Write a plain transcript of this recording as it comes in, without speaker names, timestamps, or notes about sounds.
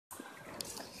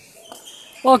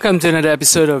Welcome to another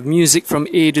episode of Music from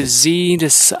A to Z.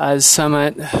 This is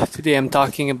Samad. Today I'm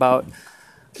talking about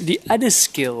the other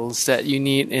skills that you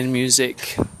need in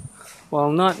music.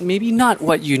 Well, maybe not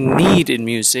what you need in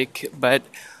music, but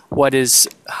what is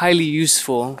highly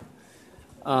useful.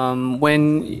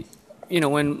 When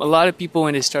a lot of people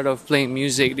when they start off playing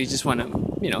music, they just want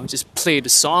to just play the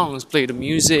songs, play the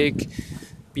music,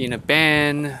 be in a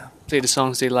band, play the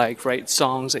songs they like, write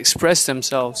songs, express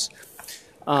themselves.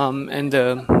 And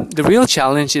the real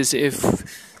challenge is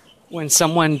when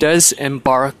someone does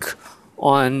embark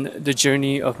on the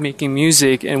journey of making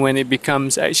music, and when it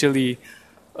becomes actually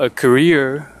a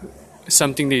career,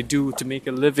 something they do to make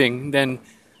a living, then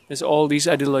there's all these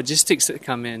other logistics that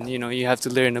come in. You have to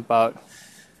learn about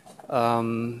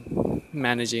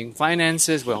managing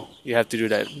finances. Well, you have to do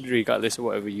that regardless of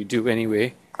whatever you do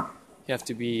anyway. You have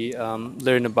to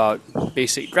learn about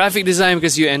basic graphic design,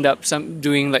 because you end up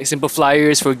doing like simple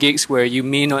flyers for gigs where you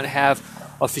may not have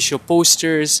official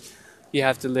posters. You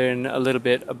have to learn a little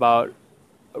bit about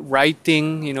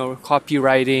writing,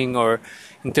 copywriting, or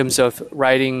in terms of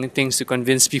writing things to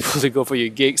convince people to go for your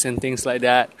gigs and things like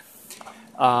that.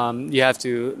 You have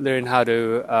to learn how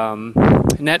to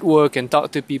network and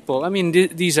talk to people. I mean,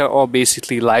 these are all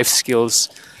basically life skills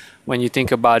when you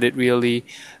think about it, really.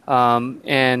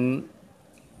 And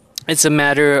it's a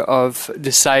matter of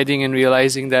deciding and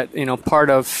realizing that,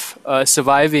 part of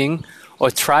surviving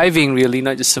or thriving, really,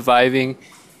 not just surviving,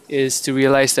 is to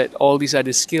realize that all these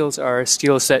other skills are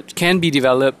skills that can be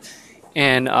developed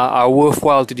and are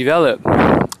worthwhile to develop.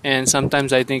 And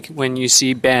sometimes I think when you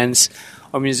see bands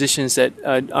or musicians that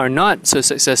are not so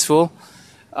successful,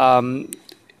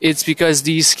 it's because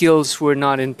these skills were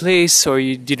not in place, or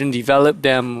you didn't develop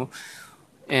them.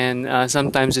 And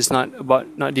sometimes it's not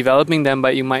about not developing them,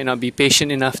 but you might not be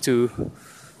patient enough to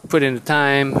put in the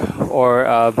time or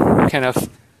kind of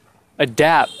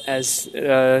adapt as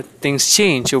things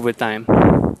change over time.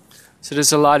 So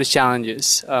there's a lot of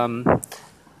challenges.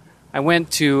 I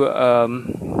went to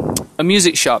a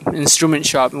music shop, instrument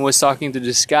shop, and was talking to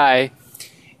this guy,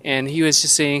 and he was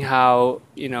just saying how,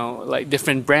 like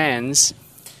different brands,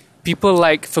 people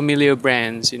like familiar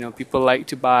brands. People like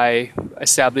to buy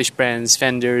established brands,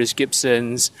 Fenders,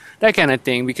 Gibsons, that kind of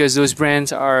thing, because those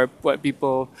brands are what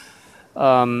people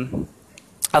are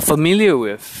familiar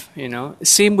with.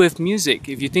 Same with music.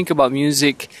 If you think about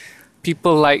music,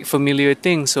 people like familiar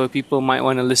things, so people might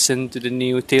want to listen to the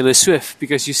new Taylor Swift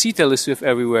because you see Taylor Swift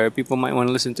everywhere. People might want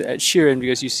to listen to Ed Sheeran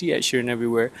because you see Ed Sheeran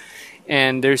everywhere.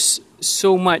 And there's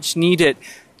so much needed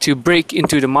to break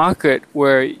into the market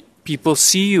where people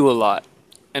see you a lot.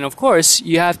 And of course,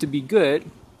 you have to be good.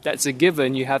 That's a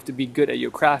given. You have to be good at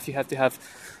your craft. You have to have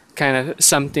kind of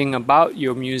something about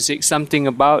your music, something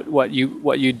about what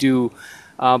you do.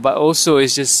 But also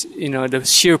it's just, the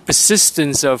sheer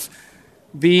persistence of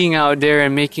being out there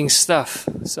and making stuff.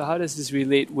 So how does this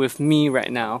relate with me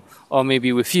right now, or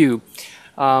maybe with you?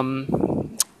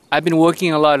 I've been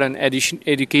working a lot on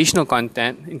educational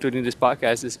content, including this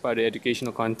podcast. This is part of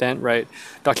educational content, right?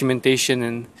 Documentation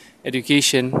and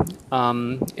education.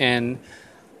 And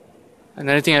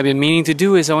another thing I've been meaning to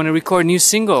do is I want to record a new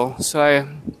single. So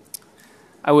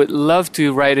I would love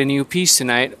to write a new piece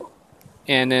tonight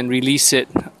and then release it,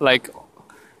 like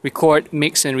record,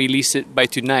 mix, and release it by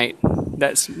tonight.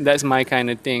 That's my kind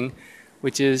of thing,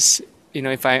 which is,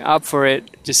 if I'm up for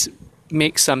it, just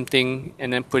make something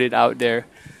and then put it out there.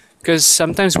 Because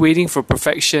sometimes waiting for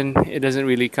perfection, it doesn't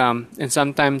really come. And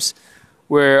sometimes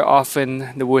we're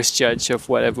often the worst judge of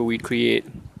whatever we create.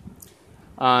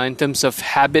 In terms of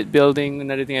habit building,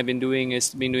 another thing I've been doing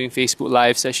is doing Facebook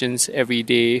Live sessions every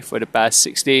day for the past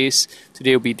 6 days.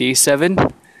 Today will be day 7.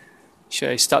 Should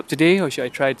I stop today, or should I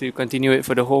try to continue it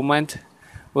for the whole month?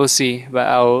 We'll see. But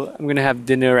I'm going to have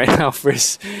dinner right now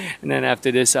first. And then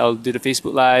after this, I'll do the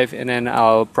Facebook Live. And then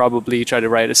I'll probably try to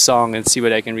write a song and see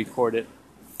whether I can record it.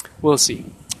 We'll see.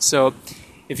 So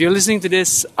if you're listening to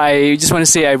this, I just want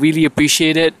to say I really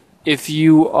appreciate it. If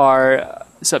you are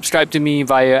subscribed to me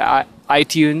via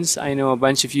iTunes, I know a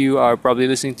bunch of you are probably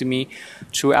listening to me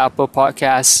through Apple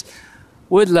Podcasts.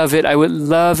 Would love it. I would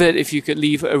love it if you could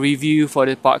leave a review for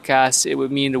the podcast. It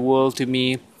would mean the world to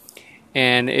me.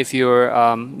 And if you're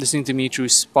listening to me through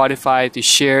Spotify, to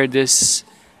share this,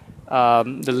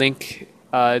 the link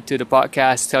to the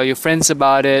podcast, tell your friends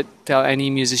about it, tell any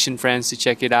musician friends to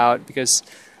check it out, because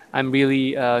I'm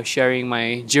really sharing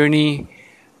my journey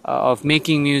of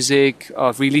making music,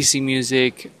 of releasing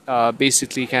music,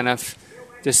 basically kind of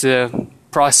just a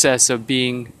process of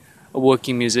being a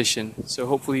working musician. So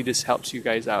hopefully this helps you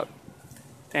guys out.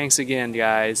 Thanks again,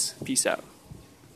 guys. Peace out.